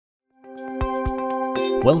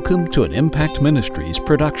Welcome to an Impact Ministries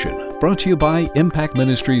production, brought to you by Impact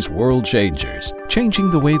Ministries World Changers,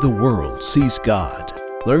 changing the way the world sees God.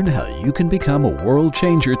 Learn how you can become a world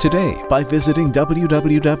changer today by visiting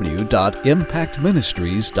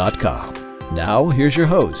www.impactministries.com. Now, here's your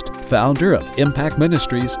host, founder of Impact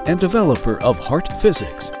Ministries and developer of Heart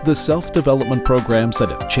Physics, the self-development programs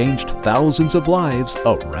that have changed thousands of lives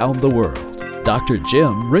around the world, Dr.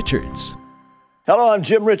 Jim Richards. Hello, I'm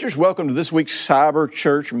Jim Richards. Welcome to this week's Cyber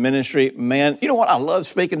Church Ministry. Man, you know what? I love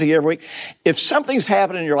speaking to you every week. If something's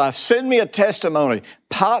happening in your life, send me a testimony.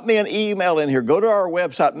 Pop me an email in here. Go to our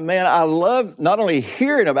website. Man, I love not only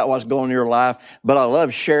hearing about what's going on in your life, but I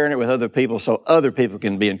love sharing it with other people so other people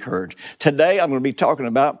can be encouraged. Today, I'm going to be talking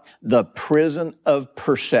about the prison of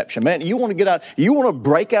perception. Man, you want to get out, you want to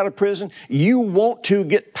break out of prison, you want to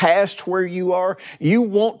get past where you are, you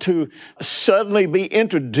want to suddenly be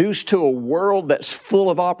introduced to a world that's full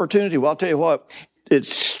of opportunity. Well, I'll tell you what, it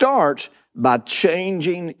starts by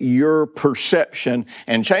changing your perception.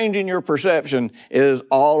 And changing your perception is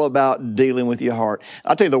all about dealing with your heart.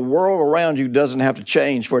 I'll tell you, the world around you doesn't have to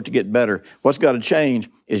change for it to get better. What's got to change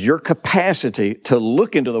is your capacity to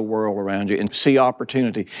look into the world around you and see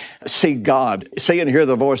opportunity, see God, see and hear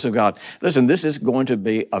the voice of God. Listen, this is going to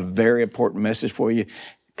be a very important message for you.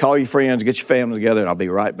 Call your friends, get your family together, and I'll be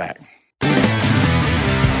right back.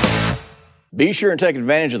 Be sure and take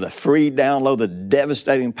advantage of the free download, The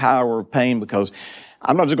Devastating Power of Pain, because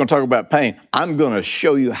I'm not just going to talk about pain. I'm going to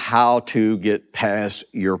show you how to get past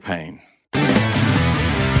your pain.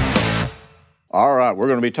 All right, we're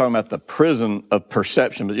going to be talking about the prison of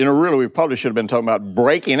perception. But, really, we probably should have been talking about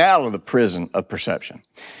breaking out of the prison of perception.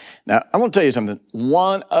 Now, I'm going to tell you something.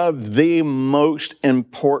 One of the most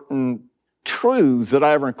important truths that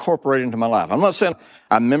I ever incorporated into my life. I'm not saying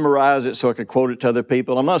I memorized it so I could quote it to other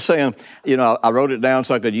people. I'm not saying, I wrote it down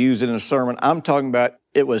so I could use it in a sermon. I'm talking about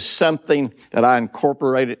it was something that I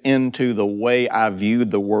incorporated into the way I viewed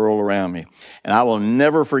the world around me. And I will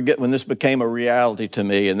never forget when this became a reality to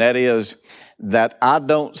me, and that is that I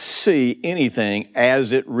don't see anything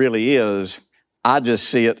as it really is. I just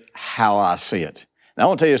see it how I see it. Now, I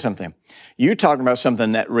want to tell you something. You're talking about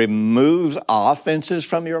something that removes offenses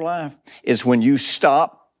from your life. It's when you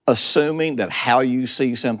stop assuming that how you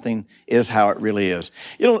see something is how it really is.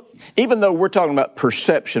 Even though we're talking about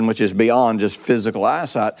perception, which is beyond just physical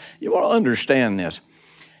eyesight, you want to understand this.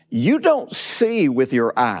 You don't see with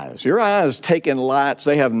your eyes. Your eyes take in lights.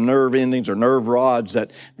 They have nerve endings or nerve rods that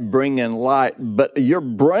bring in light, but your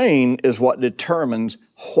brain is what determines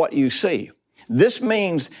what you see. This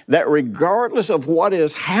means that regardless of what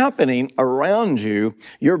is happening around you,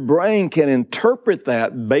 your brain can interpret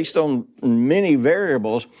that based on many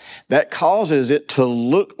variables that causes it to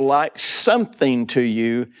look like something to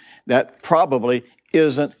you that probably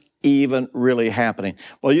isn't even really happening.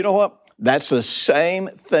 Well, you know what? That's the same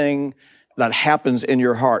thing that happens in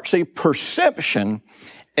your heart. See, perception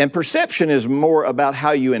is more about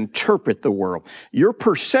how you interpret the world. Your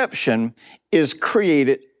perception is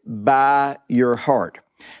created by your heart.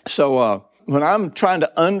 So when I'm trying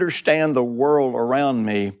to understand the world around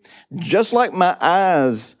me, just like my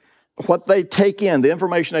eyes, what they take in, the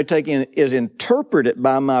information they take in is interpreted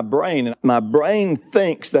by my brain. And my brain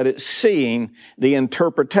thinks that it's seeing the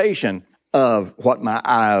interpretation of what my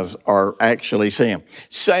eyes are actually seeing.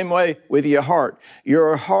 Same way with your heart.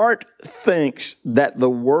 Your heart thinks that the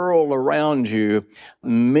world around you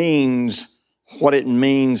means what it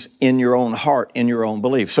means in your own heart, in your own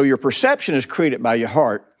belief. So your perception is created by your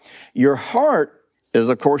heart. Your heart is,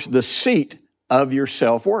 of course, the seat of your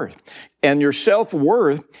self-worth. And your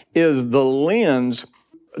self-worth is the lens,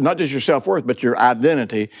 not just your self-worth, but your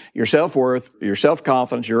identity, your self-worth, your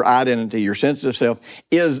self-confidence, your identity, your sense of self,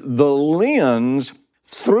 is the lens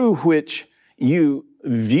through which you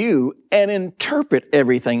view and interpret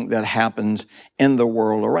everything that happens in the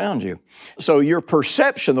world around you. So your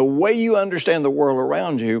perception, the way you understand the world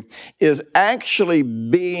around you, is actually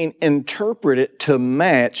being interpreted to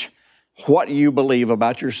match what you believe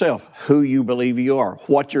about yourself, who you believe you are,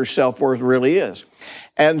 what your self-worth really is.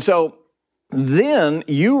 And so then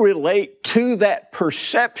you relate to that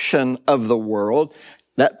perception of the world,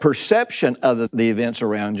 that perception of the events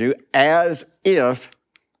around you, as if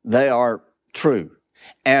they are true.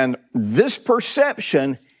 And this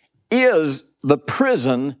perception is the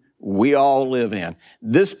prison we all live in.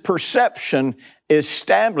 This perception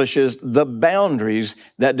establishes the boundaries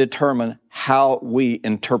that determine how we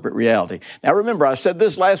interpret reality. Now remember, I said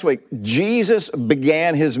this last week, Jesus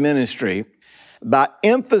began his ministry by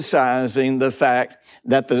emphasizing the fact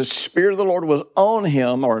that the Spirit of the Lord was on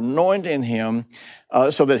him or anointing him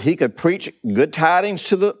so that he could preach good tidings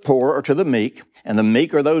to the poor or to the meek. And the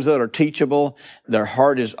meek are those that are teachable. Their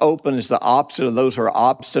heart is open. It's the opposite of those who are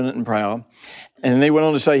obstinate and proud. And they went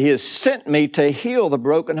on to say, He has sent me to heal the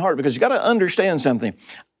broken heart. Because you got to understand something.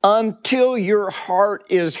 Until your heart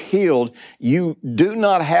is healed, you do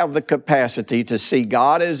not have the capacity to see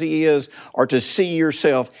God as He is or to see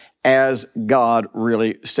yourself as God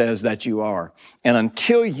really says that you are. And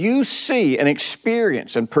until you see and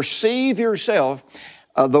experience and perceive yourself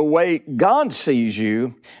the way God sees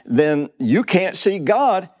you, then you can't see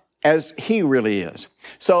God as He really is.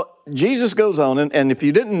 So Jesus goes on, and if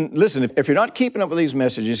you didn't listen, if you're not keeping up with these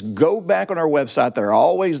messages, go back on our website. They're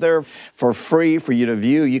always there for free for you to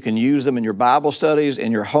view. You can use them in your Bible studies,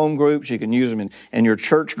 in your home groups. You can use them in your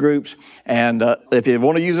church groups. And if you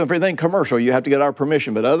want to use them for anything commercial, you have to get our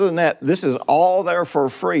permission. But other than that, this is all there for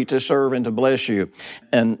free to serve and to bless you.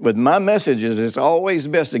 And with my messages, it's always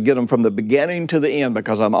best to get them from the beginning to the end,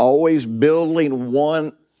 because I'm always building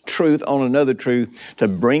one truth on another truth to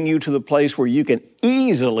bring you to the place where you can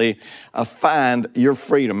easily find your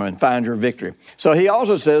freedom and find your victory. So he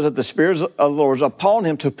also says that the Spirit of the Lord is upon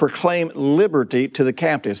him to proclaim liberty to the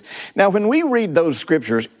captives. Now, when we read those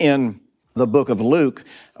scriptures in the book of Luke,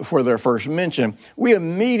 where they're first mentioned, we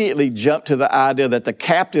immediately jump to the idea that the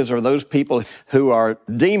captives are those people who are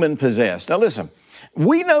demon-possessed. Now listen,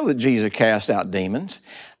 we know that Jesus cast out demons,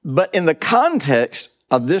 but in the context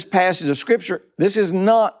of this passage of Scripture, this is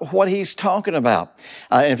not what he's talking about.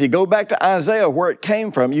 And if you go back to Isaiah, where it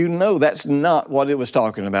came from, you know that's not what it was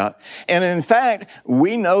talking about. And in fact,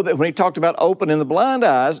 we know that when he talked about opening the blind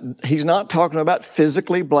eyes, he's not talking about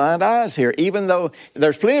physically blind eyes here, even though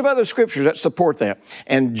there's plenty of other scriptures that support that.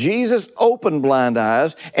 And Jesus opened blind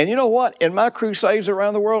eyes. And you know what? In my crusades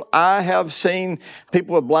around the world, I have seen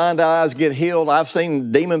people with blind eyes get healed. I've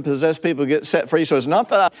seen demon-possessed people get set free. So it's not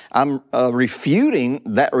that I'm refuting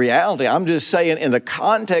that reality. I'm just saying in the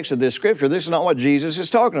context of this scripture, this is not what Jesus is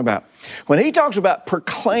talking about. When he talks about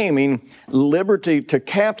proclaiming liberty to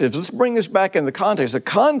captives, let's bring this back in the context. The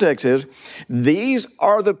context is these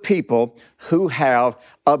are the people who have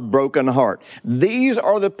a broken heart. These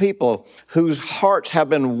are the people whose hearts have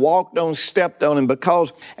been walked on, stepped on, and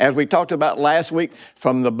because, as we talked about last week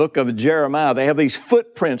from the book of Jeremiah, they have these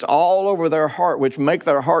footprints all over their heart which make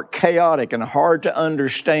their heart chaotic and hard to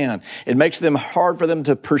understand. It makes them hard for them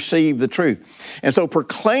to perceive the truth. And so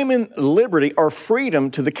proclaiming liberty or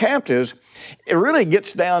freedom to the captives, it really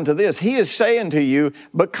gets down to this. He is saying to you,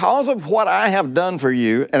 because of what I have done for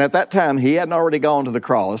you, and at that time he hadn't already gone to the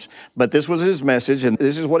cross, but this was his message, and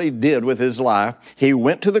this is what he did with his life. He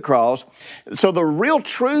went to the cross. So the real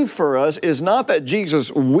truth for us is not that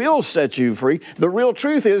Jesus will set you free. The real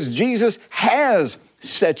truth is Jesus has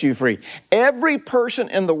set you free. Every person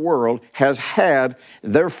in the world has had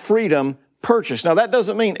their freedom purchased. Now, that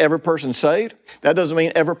doesn't mean every person's saved. That doesn't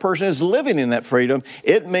mean every person is living in that freedom.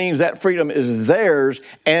 It means that freedom is theirs,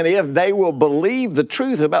 and if they will believe the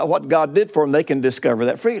truth about what God did for them, they can discover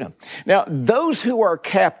that freedom. Now, those who are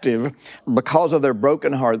captive because of their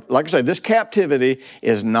broken heart, like I say, this captivity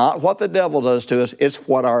is not what the devil does to us. It's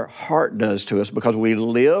what our heart does to us, because we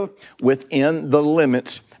live within the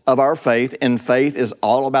limits of our faith, and faith is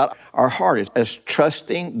all about our heart. It's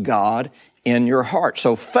trusting God in your heart.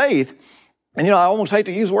 So faith, and I almost hate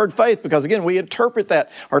to use the word faith, because again, we interpret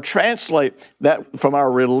that or translate that from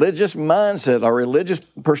our religious mindset, our religious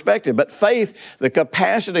perspective. But faith, the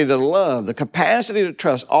capacity to love, the capacity to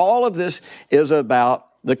trust, all of this is about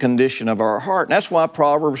the condition of our heart. And that's why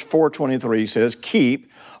Proverbs 4:23 says,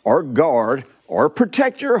 keep or guard or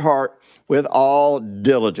protect your heart with all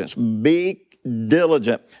diligence. Be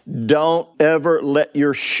diligent. Don't ever let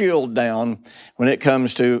your shield down when it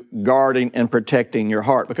comes to guarding and protecting your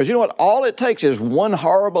heart. Because you know what? All it takes is one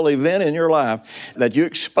horrible event in your life that you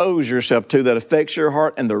expose yourself to that affects your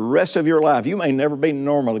heart, and the rest of your life, you may never be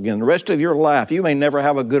normal again. The rest of your life, you may never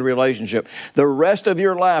have a good relationship. The rest of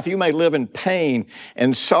your life, you may live in pain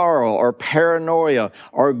and sorrow or paranoia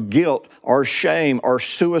or guilt or shame or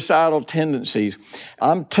suicidal tendencies.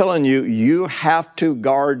 I'm telling you, you have to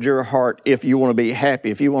guard your heart if you want to be happy,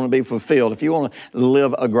 if you want to be fulfilled, if you want to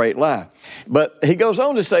live a great life. But he goes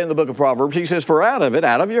on to say in the book of Proverbs, he says, for out of it,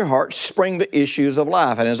 out of your heart, spring the issues of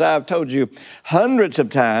life. And as I've told you hundreds of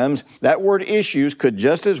times, that word issues could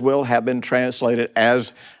just as well have been translated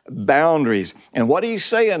as boundaries. And what he's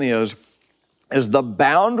saying is the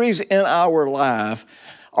boundaries in our life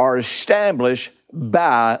are established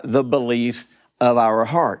by the beliefs of our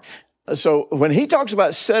heart. So when he talks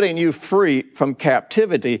about setting you free from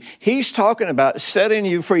captivity, he's talking about setting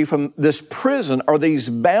you free from this prison or these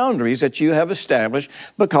boundaries that you have established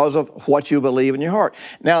because of what you believe in your heart.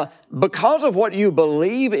 Now, because of what you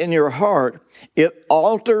believe in your heart, it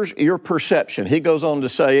alters your perception. He goes on to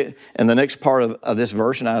say in the next part of this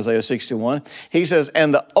verse in Isaiah 61, he says,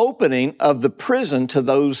 and the opening of the prison to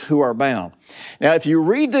those who are bound. Now, if you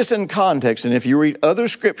read this in context, and if you read other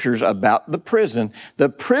scriptures about the prison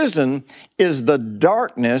is the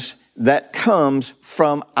darkness that comes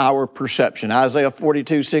from our perception. Isaiah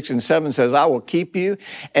 42, 6 and 7 says, I will keep you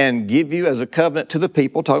and give you as a covenant to the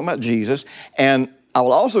people, talking about Jesus, and I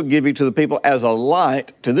will also give you to the people as a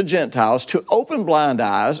light to the Gentiles, to open blind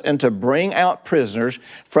eyes and to bring out prisoners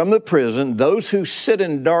from the prison, those who sit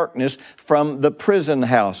in darkness from the prison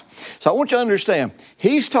house. So I want you to understand,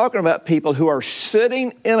 he's talking about people who are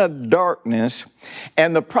sitting in a darkness,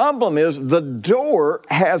 and the problem is the door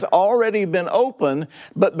has already been opened,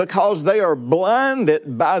 but because they are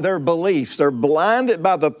blinded by their beliefs, they're blinded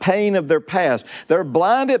by the pain of their past, they're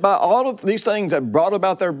blinded by all of these things that brought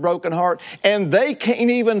about their broken heart, and they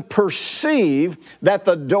can't even perceive that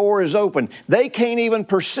the door is open. They can't even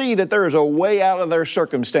perceive that there is a way out of their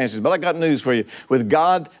circumstances. But I got news for you. With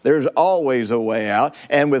God, there's always a way out.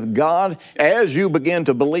 And with God, as you begin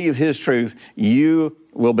to believe His truth, you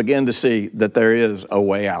will begin to see that there is a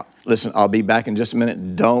way out. Listen, I'll be back in just a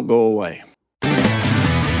minute. Don't go away.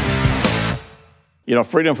 You know,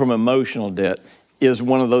 freedom from emotional debt is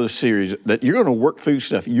one of those series that you're going to work through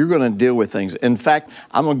stuff. You're going to deal with things. In fact,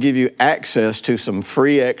 I'm going to give you access to some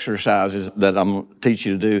free exercises that I'm going to teach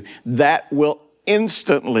you to do that will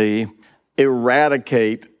instantly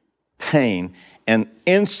eradicate pain and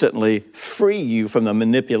instantly free you from the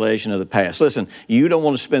manipulation of the past. Listen, you don't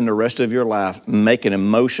want to spend the rest of your life making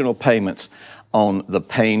emotional payments on the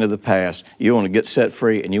pain of the past. You want to get set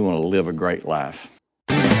free and you want to live a great life.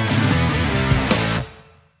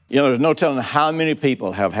 You know, there's no telling how many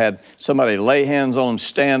people have had somebody lay hands on them,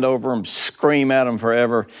 stand over them, scream at them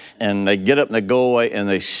forever, and they get up and they go away and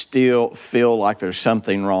they still feel like there's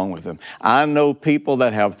something wrong with them. I know people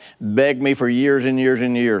that have begged me for years and years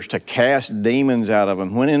and years to cast demons out of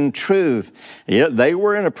them, when in truth, yeah, they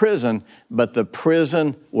were in a prison, but the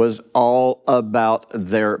prison was all about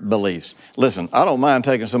their beliefs. Listen, I don't mind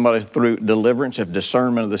taking somebody through deliverance if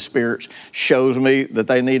discernment of the spirits shows me that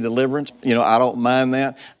they need deliverance. You know, I don't mind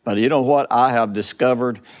that. But you know what? I have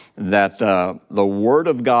discovered that the Word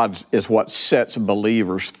of God is what sets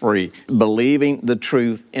believers free. Believing the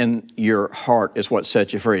truth in your heart is what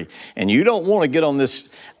sets you free. And you don't want to get on this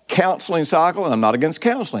counseling cycle, and I'm not against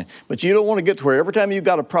counseling, but you don't want to get to where every time you've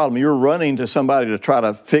got a problem, you're running to somebody to try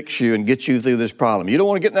to fix you and get you through this problem. You don't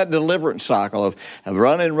want to get in that deliverance cycle of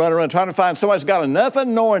running, trying to find somebody who's got enough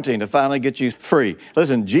anointing to finally get you free.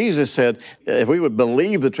 Listen, Jesus said, if we would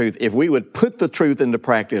believe the truth, if we would put the truth into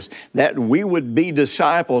practice, that we would be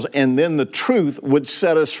disciples, and then the truth would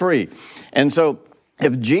set us free. And so,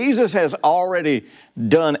 if Jesus has already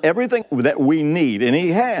done everything that we need, and He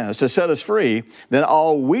has, to set us free, then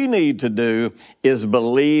all we need to do is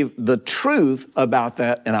believe the truth about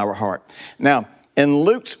that in our heart. Now, in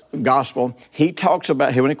Luke's gospel, he talks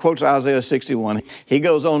about, when he quotes Isaiah 61, he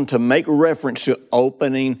goes on to make reference to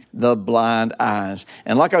opening the blind eyes.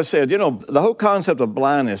 And like I said, you know, the whole concept of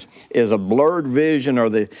blindness is a blurred vision or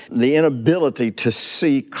the inability to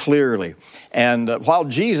see clearly. And while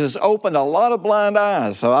Jesus opened a lot of blind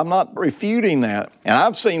eyes, so I'm not refuting that, and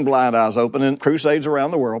I've seen blind eyes open in crusades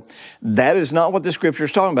around the world, that is not what the Scripture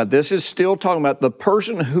is talking about. This is still talking about the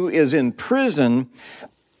person who is in prison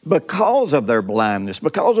because of their blindness,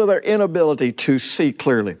 because of their inability to see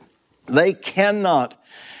clearly. They cannot,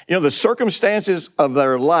 the circumstances of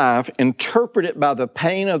their life, interpreted by the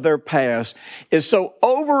pain of their past, is so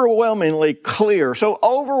overwhelmingly clear, so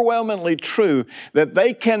overwhelmingly true, that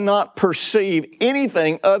they cannot perceive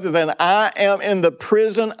anything other than I am in the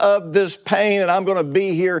prison of this pain and I'm going to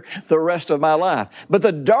be here the rest of my life. But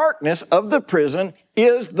the darkness of the prison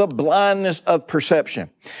is the blindness of perception.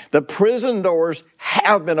 The prison doors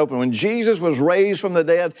have been opened. When Jesus was raised from the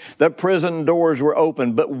dead, the prison doors were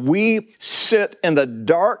open. But we sit in the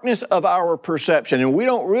darkness of our perception, and we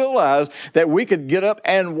don't realize that we could get up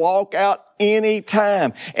and walk out any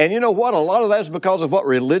time. And you know what? A lot of that is because of what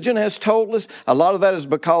religion has told us. A lot of that is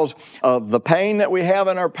because of the pain that we have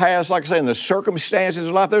in our past, like I say, in the circumstances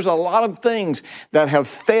of life. There's a lot of things that have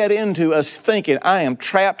fed into us thinking, I am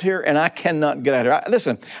trapped here and I cannot get out of here.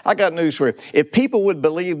 Listen, I got news for you. If people would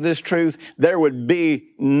believe this truth, there would be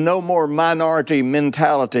no more minority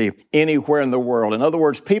mentality anywhere in the world. In other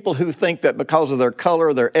words, people who think that because of their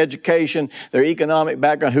color, their education, their economic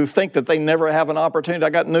background, who think that they never have an opportunity, I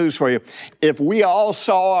got news for you. If we all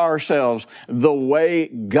saw ourselves the way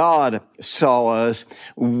God saw us,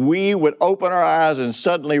 we would open our eyes and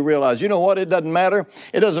suddenly realize, you know what? It doesn't matter.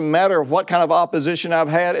 It doesn't matter what kind of opposition I've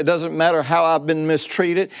had. It doesn't matter how I've been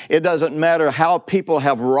mistreated. It doesn't matter how people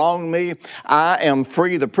have wronged me. I am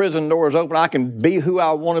free. The prison door is open. I can be who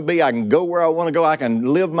I want to be. I can go where I want to go. I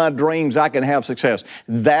can live my dreams. I can have success.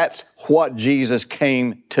 That's what Jesus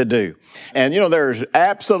came to do. And there's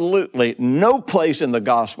absolutely no place in the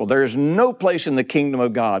gospel, there's no place in the kingdom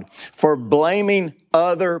of God for blaming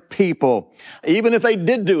other people. Even if they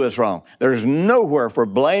did do us wrong, there's nowhere for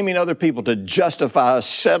blaming other people to justify us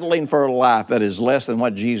settling for a life that is less than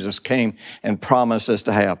what Jesus came and promised us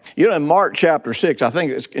to have. In Mark chapter 6, I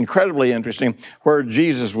think it's incredibly interesting where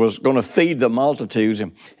Jesus was going to feed the multitudes,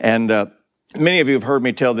 and many of you have heard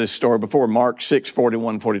me tell this story before, Mark 6,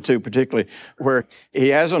 41, 42 particularly, where he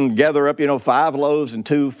has them gather up, 5 loaves and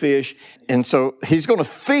 2 fish. And so he's going to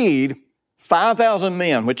feed 5,000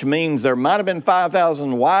 men, which means there might have been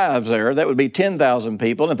 5,000 wives there. That would be 10,000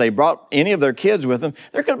 people. And if they brought any of their kids with them,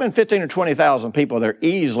 there could have been 15 or 20,000 people there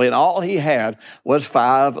easily. And all he had was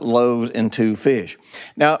 5 loaves and 2 fish.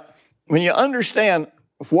 Now, when you understand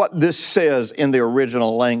what this says in the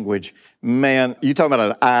original language, man, you talk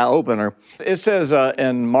about an eye-opener. It says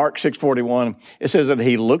in Mark 6:41, it says that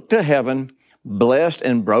he looked to heaven, blessed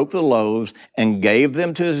and broke the loaves, and gave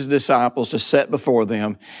them to his disciples to set before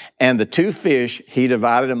them. And the 2 fish he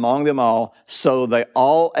divided among them all, so they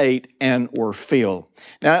all ate and were filled.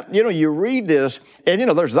 Now, you read this, and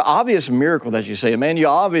there's the obvious miracle that you see. Man, you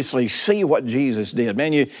obviously see what Jesus did.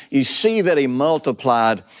 Man, you see that he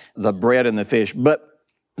multiplied the bread and the fish. But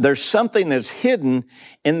there's something that's hidden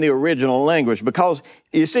in the original language, because,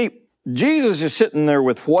 you see, Jesus is sitting there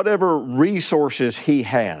with whatever resources he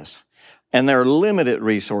has, and they're limited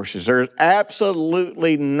resources. There's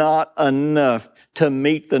absolutely not enough to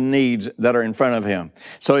meet the needs that are in front of him.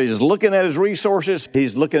 So he's looking at his resources,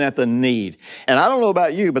 he's looking at the need. And I don't know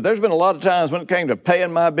about you, but there's been a lot of times when it came to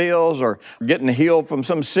paying my bills or getting healed from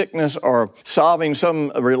some sickness or solving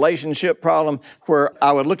some relationship problem, where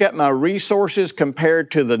I would look at my resources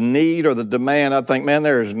compared to the need or the demand. I'd think, man,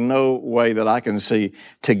 there is no way that I can see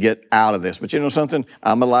to get out of this. But you know something?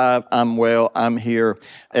 I'm alive, I'm well, I'm here.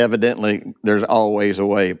 Evidently, there's always a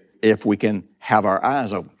way if we can have our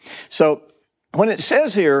eyes open. So when it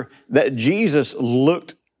says here that Jesus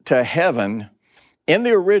looked to heaven, in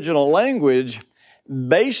the original language,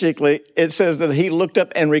 basically it says that he looked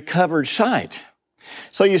up and recovered sight.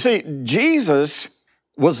 So you see, Jesus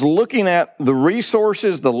was looking at the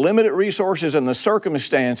resources, the limited resources and the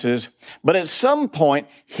circumstances, but at some point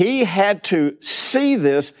he had to see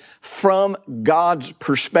this from God's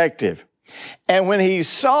perspective. And when he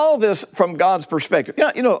saw this from God's perspective,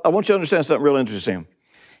 I want you to understand something real interesting.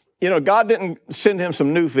 God didn't send him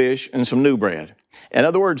some new fish and some new bread. In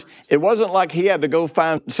other words, it wasn't like he had to go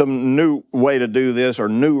find some new way to do this or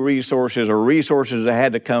new resources or resources that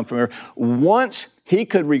had to come from here. Once he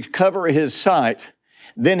could recover his sight,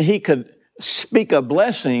 then he could speak a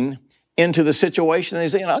blessing into the situation that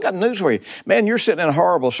he's in. I got news for you. Man, you're sitting in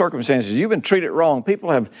horrible circumstances. You've been treated wrong.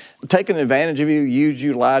 People have taken advantage of you, used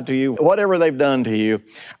you, lied to you, whatever they've done to you.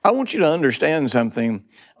 I want you to understand something.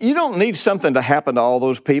 You don't need something to happen to all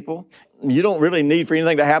those people. You don't really need for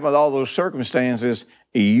anything to happen to all those circumstances.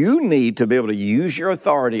 You need to be able to use your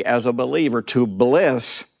authority as a believer to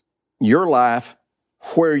bless your life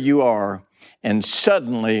where you are, and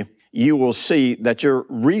suddenly you will see that your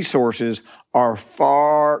resources are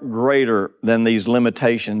far greater than these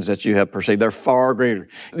limitations that you have perceived. They're far greater.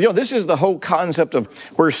 This is the whole concept of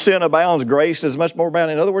where sin abounds, grace is much more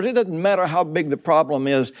abounding. In other words, it doesn't matter how big the problem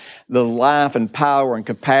is, the life and power and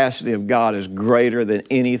capacity of God is greater than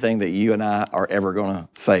anything that you and I are ever going to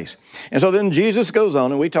face. And so then Jesus goes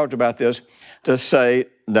on, and we talked about this, to say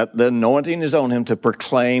that the anointing is on him to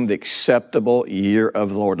proclaim the acceptable year of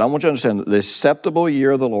the Lord. Now, I want you to understand that the acceptable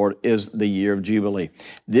year of the Lord is the year of Jubilee.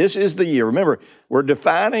 This is the year. Remember, we're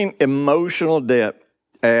defining emotional debt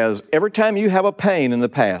as every time you have a pain in the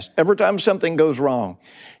past, every time something goes wrong,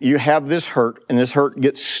 you have this hurt, and this hurt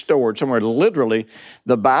gets stored somewhere. Literally,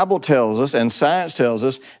 the Bible tells us and science tells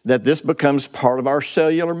us that this becomes part of our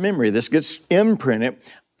cellular memory. This gets imprinted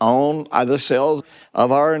on the cells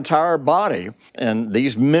of our entire body. And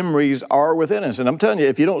these memories are within us. And I'm telling you,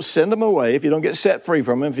 if you don't send them away, if you don't get set free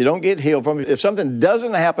from them, if you don't get healed from them, if something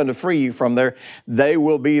doesn't happen to free you from there, they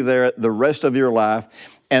will be there the rest of your life.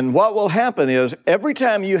 And what will happen is every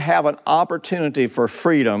time you have an opportunity for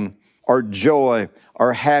freedom or joy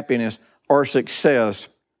or happiness or success,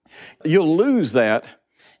 you'll lose that,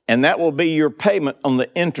 and that will be your payment on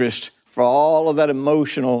the interest for all of that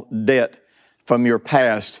emotional debt from your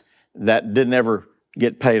past that didn't ever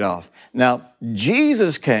get paid off. Now,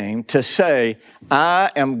 Jesus came to say,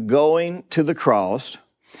 I am going to the cross,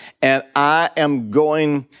 and I am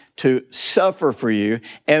going to suffer for you.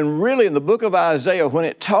 And really, in the book of Isaiah, when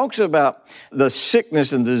it talks about the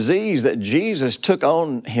sickness and disease that Jesus took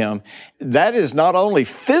on him, that is not only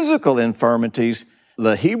physical infirmities.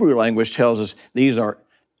 The Hebrew language tells us these are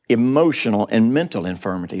emotional and mental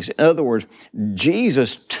infirmities. In other words,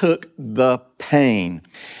 Jesus took the pain.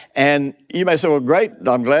 And you may say, well, great,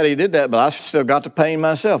 I'm glad he did that, but I still got the pain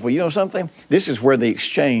myself. Well, you know something? This is where the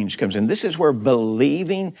exchange comes in. This is where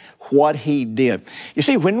believing what he did. You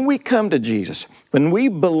see, when we come to Jesus, when we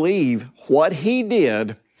believe what he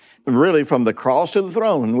did, really from the cross to the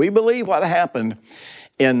throne, when we believe what happened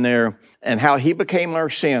in there, and how he became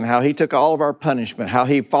our sin, how he took all of our punishment, how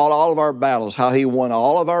he fought all of our battles, how he won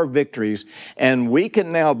all of our victories, and we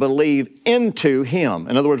can now believe into him.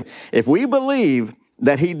 In other words, if we believe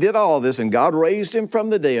that he did all this and God raised him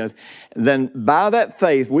from the dead, then by that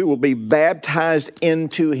faith we will be baptized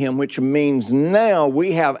into him, which means now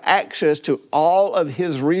we have access to all of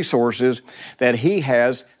his resources that he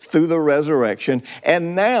has through the resurrection,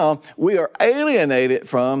 and now we are alienated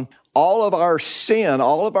from all of our sin,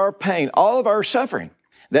 all of our pain, all of our suffering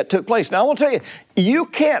that took place. Now, I want to tell you, you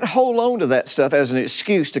can't hold on to that stuff as an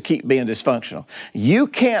excuse to keep being dysfunctional. You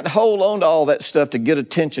can't hold on to all that stuff to get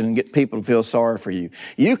attention and get people to feel sorry for you.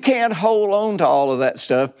 You can't hold on to all of that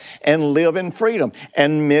stuff and live in freedom.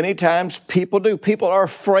 And many times people do. People are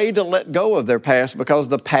afraid to let go of their past because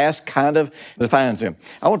the past kind of defines them.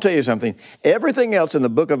 I want to tell you something. Everything else in the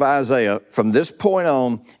book of Isaiah, from this point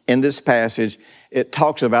on in this passage, it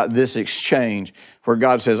talks about this exchange where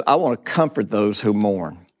God says, I want to comfort those who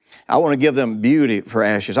mourn. I want to give them beauty for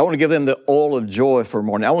ashes. I want to give them the oil of joy for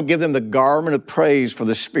mourning. I want to give them the garment of praise for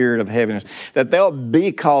the spirit of heaviness, that they'll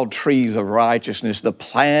be called trees of righteousness, the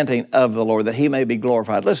planting of the Lord, that he may be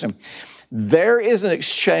glorified. Listen, there is an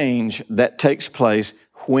exchange that takes place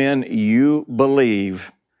when you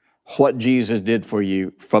believe what Jesus did for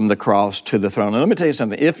you from the cross to the throne. Now, let me tell you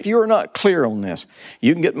something. If you're not clear on this,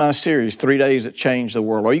 you can get my series, 3 Days That Changed the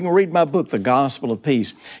World, or you can read my book, The Gospel of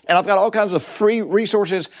Peace. And I've got all kinds of free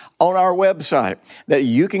resources on our website that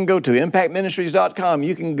you can go to, impactministries.com.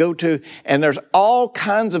 You can go to, and there's all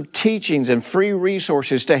kinds of teachings and free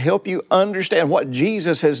resources to help you understand what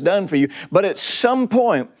Jesus has done for you. But at some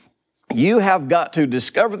point, you have got to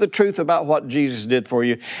discover the truth about what Jesus did for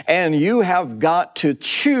you, and you have got to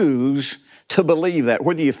choose to believe that.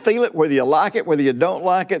 Whether you feel it, whether you like it, whether you don't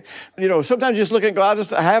like it. You know, sometimes you just look and go,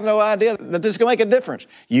 I have no idea that this is going to make a difference.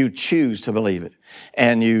 You choose to believe it.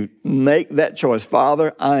 And you make that choice.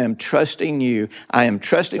 Father, I am trusting you. I am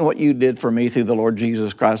trusting what you did for me through the Lord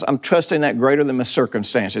Jesus Christ. I'm trusting that greater than my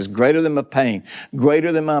circumstances, greater than my pain,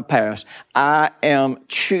 greater than my past. I am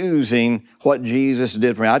choosing what Jesus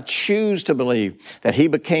did for me. I choose to believe that he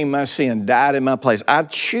became my sin, died in my place. I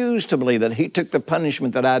choose to believe that he took the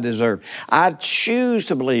punishment that I deserved. I choose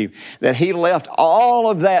to believe that he left all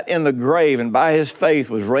of that in the grave and by his faith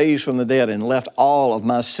was raised from the dead and left all of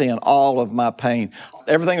my sin, all of my pain.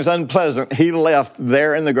 Everything is unpleasant. He left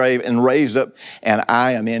there in the grave and raised up, and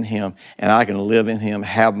I am in him, and I can live in him,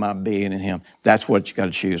 have my being in him. That's what you got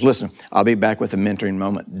to choose. Listen, I'll be back with a mentoring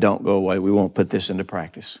moment. Don't go away. We won't put this into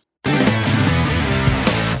practice.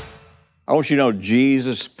 I want you to know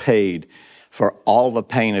Jesus paid for all the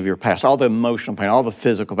pain of your past, all the emotional pain, all the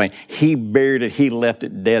physical pain. He buried it. He left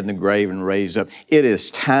it dead in the grave and raised up. It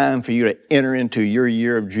is time for you to enter into your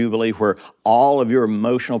year of Jubilee where all of your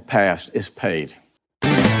emotional past is paid.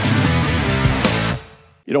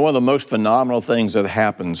 You know, one of the most phenomenal things that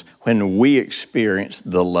happens when we experience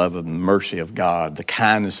the love and mercy of God, the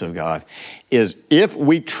kindness of God, is if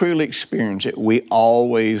we truly experience it, we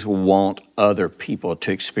always want other people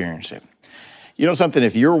to experience it. You know something,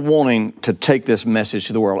 if you're wanting to take this message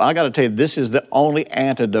to the world, I got to tell you, this is the only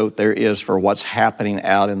antidote there is for what's happening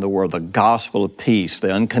out in the world, the gospel of peace,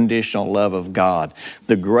 the unconditional love of God,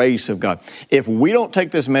 the grace of God. If we don't take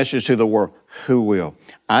this message to the world, who will?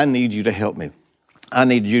 I need you to help me. I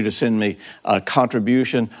need you to send me a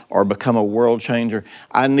contribution or become a world changer.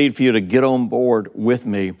 I need for you to get on board with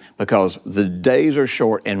me because the days are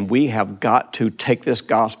short and we have got to take this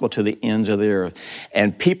gospel to the ends of the earth.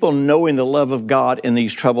 And people knowing the love of God in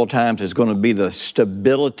these troubled times is going to be the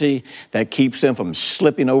stability that keeps them from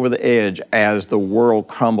slipping over the edge as the world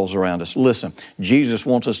crumbles around us. Listen, Jesus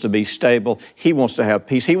wants us to be stable. He wants to have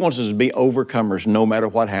peace. He wants us to be overcomers no matter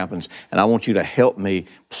what happens. And I want you to help me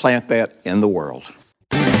plant that in the world.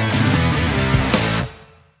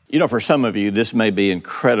 You know, for some of you, this may be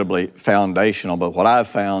incredibly foundational, but what I've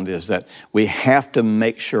found is that we have to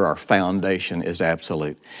make sure our foundation is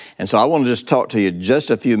absolute. And so I want to just talk to you just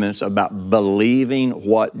a few minutes about believing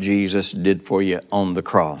what Jesus did for you on the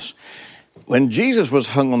cross. When Jesus was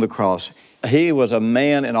hung on the cross, He was a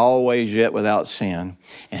man in all ways yet without sin,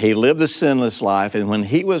 and He lived a sinless life. And when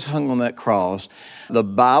He was hung on that cross, the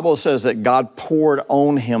Bible says that God poured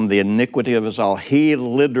on Him the iniquity of us all. He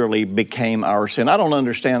literally became our sin. I don't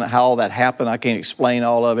understand how all that happened. I can't explain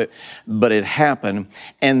all of it, but it happened.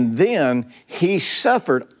 And then He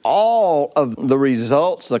suffered all of the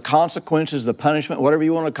results, the consequences, the punishment, whatever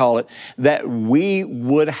you want to call it, that we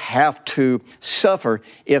would have to suffer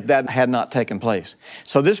if that had not taken place.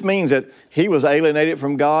 So this means that He was alienated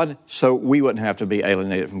from God, so we wouldn't have to be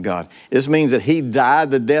alienated from God. This means that He died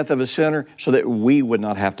the death of a sinner so that we would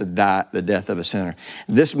not have to die the death of a sinner.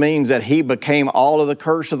 This means that He became all of the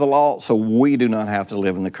curse of the law so we do not have to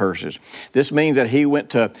live in the curses. This means that He went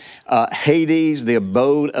to Hades, the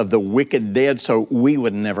abode of the wicked dead, so we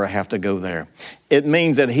would never have to go there. It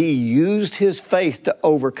means that He used His faith to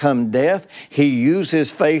overcome death. He used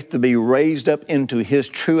His faith to be raised up into His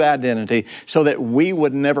true identity so that we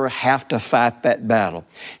would never have to fight that battle.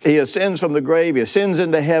 He ascends from the grave, He ascends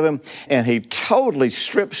into heaven, and He totally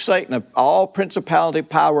strips Satan of all principality,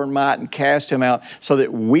 power, and might and cast him out so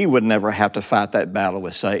that we would never have to fight that battle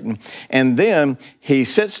with Satan. And then He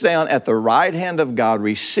sits down at the right hand of God,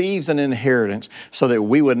 receives an inheritance so that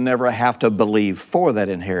we would never have to believe for that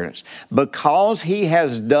inheritance. Because He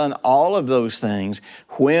has done all of those things,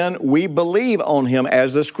 when we believe on Him,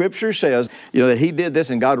 as the Scripture says, that He did this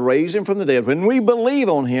and God raised Him from the dead. When we believe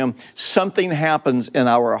on Him, something happens in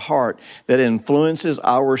our heart that influences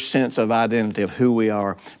our sense of identity of who we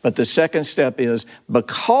are. But the second step is,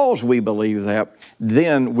 because we believe that,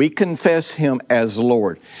 then we confess Him as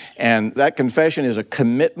Lord. And that confession is a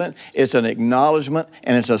commitment, it's an acknowledgement,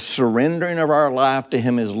 and it's a surrendering of our life to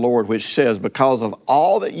Him as Lord, which says, because of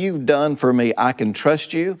all that You've done for me, I can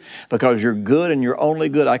trust You. Because You're good and You're only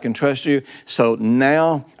good, I can trust You. So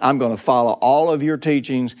now I'm going to follow all of Your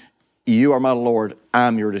teachings. You are my Lord.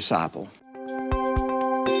 I'm Your disciple.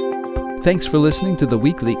 Thanks for listening to the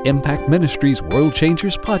weekly Impact Ministries World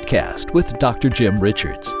Changers podcast with Dr. Jim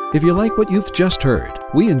Richards. If you like what you've just heard,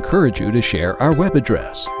 we encourage you to share our web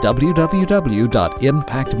address,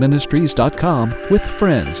 www.impactministries.com, with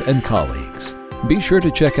friends and colleagues. Be sure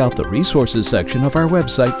to check out the resources section of our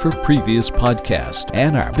website for previous podcasts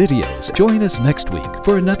and our videos. Join us next week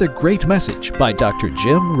for another great message by Dr.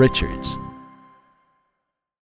 Jim Richards.